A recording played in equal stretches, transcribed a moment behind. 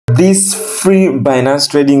This free Binance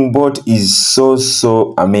trading bot is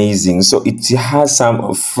so amazing. So it has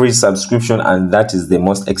some free subscription, and that is the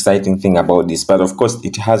most exciting thing about this. But of course,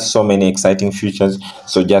 it has so many exciting features.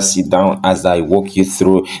 So just sit down as I walk you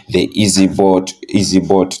through the Eazybot.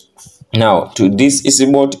 Now, to this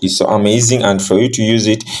Eazybot is so amazing, and for you to use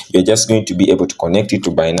it, you're just going to be able to connect it to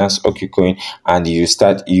Binance or KuCoin, and you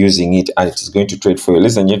start using it, and it is going to trade for you.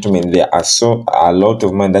 Ladies and gentlemen, there are a lot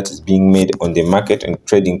of money that is being made on the market and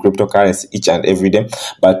trading cryptocurrency each and every day.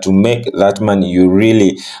 But to make that money, you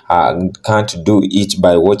really can't do it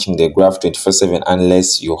by watching the graph 24/7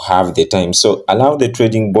 unless you have the time. So allow the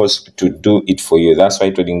trading bots to do it for you. That's why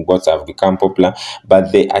trading bots have become popular,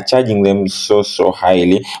 but they are charging them so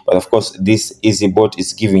highly. But of course, this Eazybot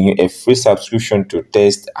is giving you a free subscription to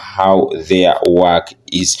test how their work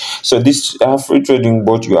is. So this free trading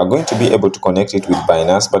bot, you are going to be able to connect it with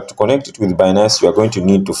Binance, but to connect it with Binance, you are going to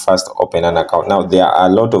need to first open an account. Now, there are a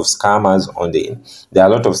lot of scammers on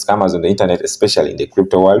the internet, especially in the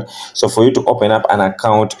crypto world. So for you to open up an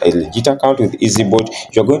account, a legit account with Eazybot,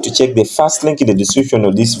 you're going to check the first link in the description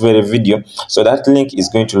of this very video. So that link is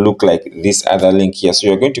going to look like this other link here. So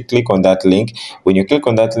you're going to click on that link. When you click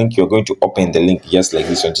on that link, you're going to open the link just like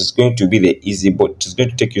this one. It's going to be the Eazybot. It's going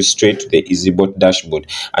to take you straight to the Eazybot dashboard.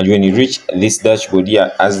 And when you reach this dashboard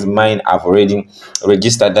here, as mine have already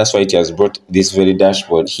registered, that's why it has brought this very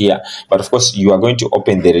dashboard here. But of course, you are going to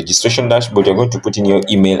open the registration dashboard. You're going to put in your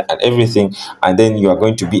email and everything, and then you are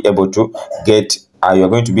going to be able to get you're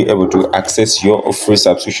going to be able to access your free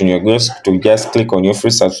subscription. You're going to just click on your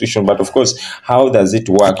free subscription. But of course, how does it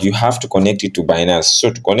work? You have to connect it to Binance.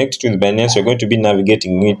 So to connect it with Binance, you're going to be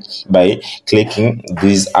navigating it by clicking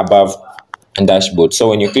this above dashboard. So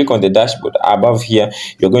when you click on the dashboard above here,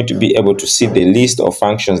 you're going to be able to see the list of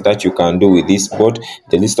functions that you can do with this bot.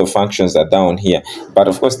 The list of functions are down here, but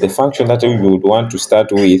of course the function that you would want to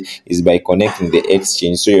start with is by connecting the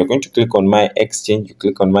exchange. So you're going to click on my exchange. You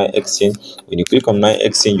click on my exchange. When you click on my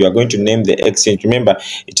exchange, you are going to name the exchange. Remember,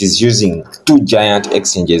 it is using two giant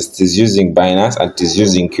exchanges. It is using Binance and it is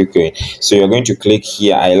using KuCoin. So you're going to click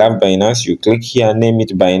here, I love Binance. You click here, name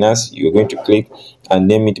it Binance. You're going to click and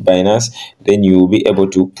name it Binance. Then you will be able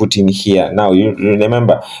to put in here. Now you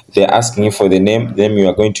remember, they're asking you for the name. Then you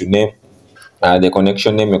are going to name the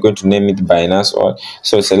connection name. You're going to name it Binance. Or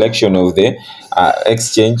so selection of the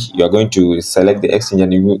exchange, you are going to select the exchange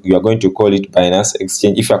and you are going to call it Binance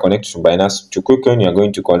Exchange. If you are connected to Binance. To KuCoin, you are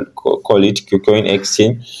going to call it KuCoin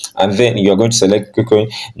Exchange, and then you are going to select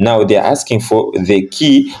KuCoin. Now they are asking for the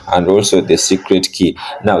key and also the secret key.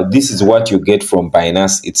 Now this is what you get from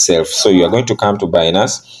Binance itself. So you are going to come to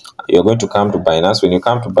Binance. You're going to come to Binance. When you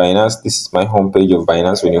come to Binance, this is my homepage of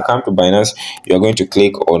Binance. When you come to Binance, you're going to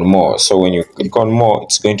click on more. So when you click on more,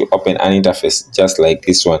 it's going to open an interface just like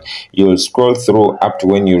this one. You'll scroll through up to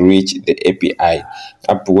when you reach the API.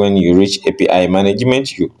 Up to when you reach API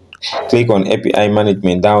management, you click on API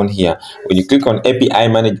management down here. When you click on API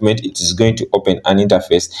management, it is going to open an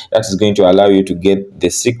interface that is going to allow you to get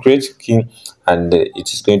the secret key, and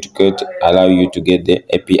it is going to allow you to get the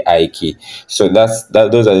API key. So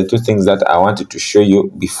those are the two things that I wanted to show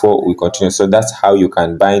you before we continue. So that's how you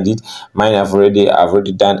can bind it. Mine I've already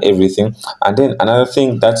done everything. And then another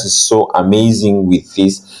thing that is so amazing with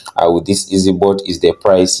this Eazybot is the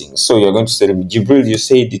pricing. So you're going to say, Jibril, you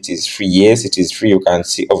said it is free. Yes, it is free. You can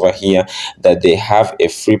see over here that they have a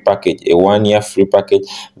free package, a 1-year free package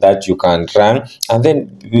that you can run. And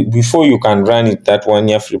then before you can run it, that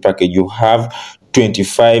 1-year free package, you have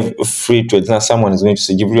 25 free trades. Now someone is going to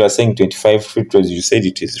say, Jibril, you are saying 25 free trades, you said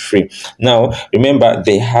it is free. Now remember,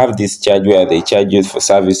 they have this charge where they charge you for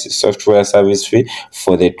services, software service fee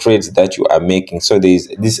for the trades that you are making. So there is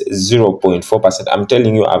this 0.4%. I'm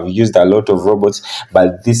telling you, I've used a lot of robots,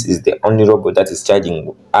 but this is the only robot that is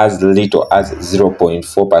charging as little as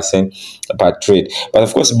 0.4% per trade. But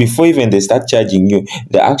of course, before even they start charging you,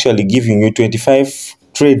 they're actually giving you 25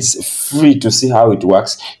 trades free to see how it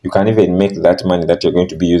works. You can even make that money that you're going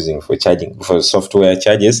to be using for charging for software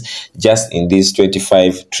charges just in these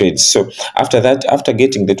 25 trades. So after that, after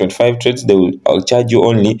getting the 25 trades, they will charge you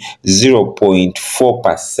only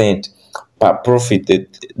 0.4% per profit, the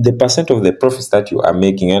percent of the profits that you are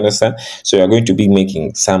making, you understand? So you're going to be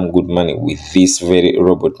making some good money with this very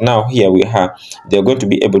robot. Now here we have, they're going to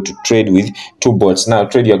be able to trade with 2 bots. Now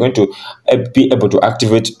you're going to be able to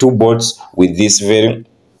activate 2 bots with this very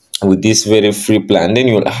with this very free plan. Then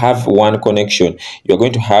you'll have one connection. You're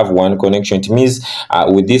going to have one connection. It means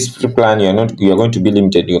with this free plan, you're going to be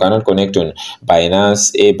limited. You cannot connect on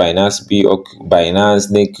Binance A, Binance B, or Binance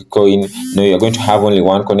Coin. No, you're going to have only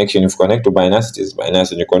one connection. If you connect to Binance, it is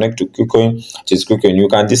Binance, and you connect to KuCoin, it is KuCoin. You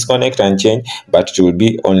can disconnect and change, but it will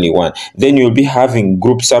be only one. Then you'll be having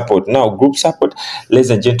group support. Now, group support, ladies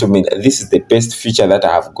and gentlemen, this is the best feature that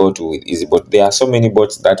I have got with Eazybot. There are so many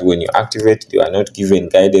bots that when you activate, you are not given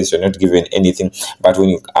guidance, you're not given anything. But when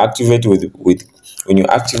you activate with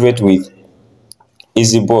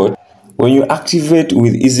Eazybot, when you activate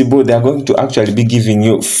with Eazybot, they are going to actually be giving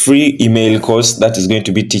you free email course that is going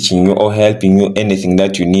to be teaching you or helping you anything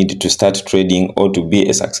that you need to start trading or to be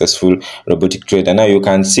a successful robotic trader. Now you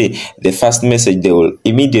can see the first message, they will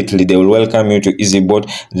welcome you to Eazybot.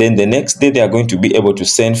 Then the next day they are going to be able to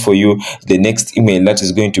send for you the next email that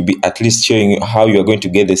is going to be at least showing you how you are going to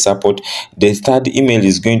get the support. The third email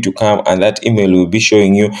is going to come, and that email will be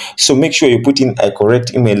showing you. So make sure you put in a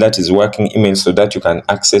correct email, that is working email, so that you can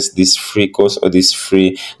access this free course or this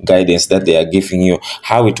free guidance that they are giving you.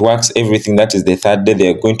 How it works, everything. That is the third day. They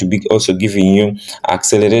are going to be also giving you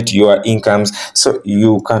accelerate your incomes, so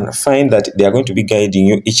you can find that they are going to be guiding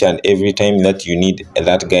you each and every time that you need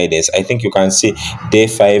that guidance. I think you can see day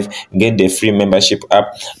 5, get the free membership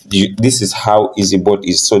app. This is how Eazybot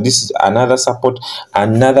is. So this is another support,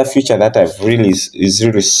 another feature that I've really is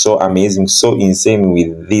really so amazing, so insane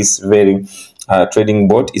with this very trading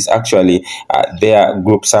bot is actually their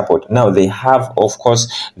group support. Now they have, of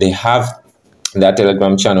course, they have their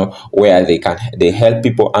Telegram channel where they help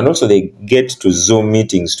people, and also they get to Zoom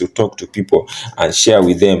meetings to talk to people and share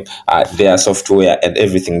with them their software and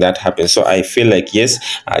everything that happens. So I feel like, yes,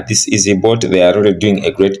 this Eazybot, they are really doing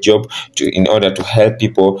a great job in order to help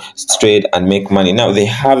people trade and make money. Now they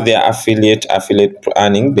have their affiliate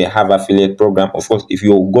earning. They have affiliate program. Of course, if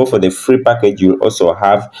you go for the free package, you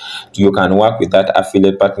can work with that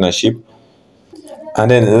affiliate partnership. And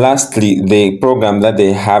then lastly, the program that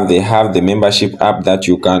they have the membership app that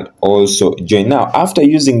you can also join. Now, after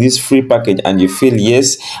using this free package and you feel,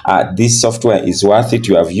 yes, this software is worth it,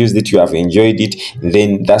 you have used it, you have enjoyed it,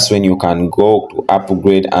 then that's when you can go to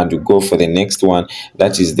upgrade and go for the next one.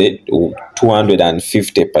 That is the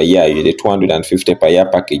 250 per year, the 250 per year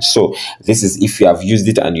package. So this is if you have used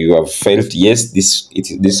it and you have felt, yes, this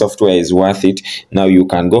software is worth it. Now you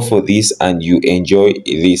can go for this and you enjoy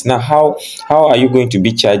this. Now, how are you going to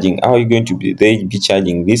be charging? How are you going to be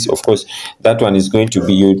charging this? Of course, that one is going to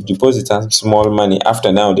be you deposit some small money.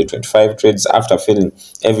 After now the 25 trades, after filling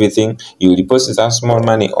everything, you deposit some small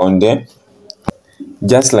money on there.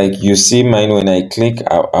 Just like you see mine, when I click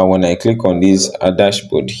on this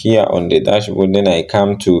dashboard here on the dashboard, then I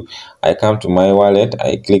come to my wallet.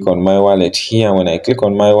 I click on my wallet here. When I click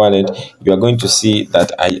on my wallet, you are going to see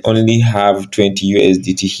that I only have 20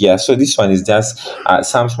 USDT here. So this one is just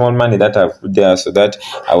some small money that I've put there, so that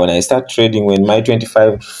when I start trading, when my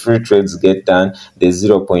 25 free trades get done, the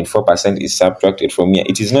 0.4% is subtracted from here.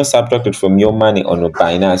 It is not subtracted from your money on your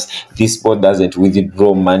Binance. This bot doesn't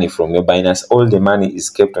withdraw money from your Binance. All the money is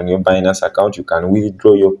kept on your Binance account. You can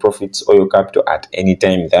withdraw your profits or your capital at any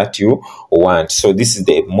time that you want. So this is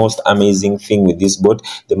the most amazing thing with this bot.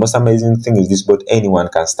 The most amazing thing with this bot, anyone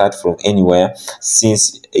can start from anywhere,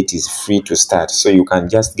 since it is free to start. So you can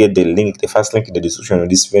just get the link, the first link in the description of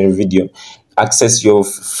this very video, access your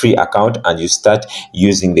free account, and you start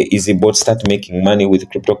using the Eazybot, start making money with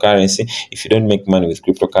cryptocurrency. If you don't make money with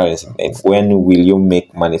cryptocurrency, then when will you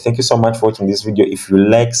make money? Thank you so much for watching this video. If you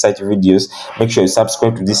like such videos, make sure you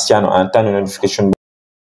subscribe to this channel and turn on notification bell.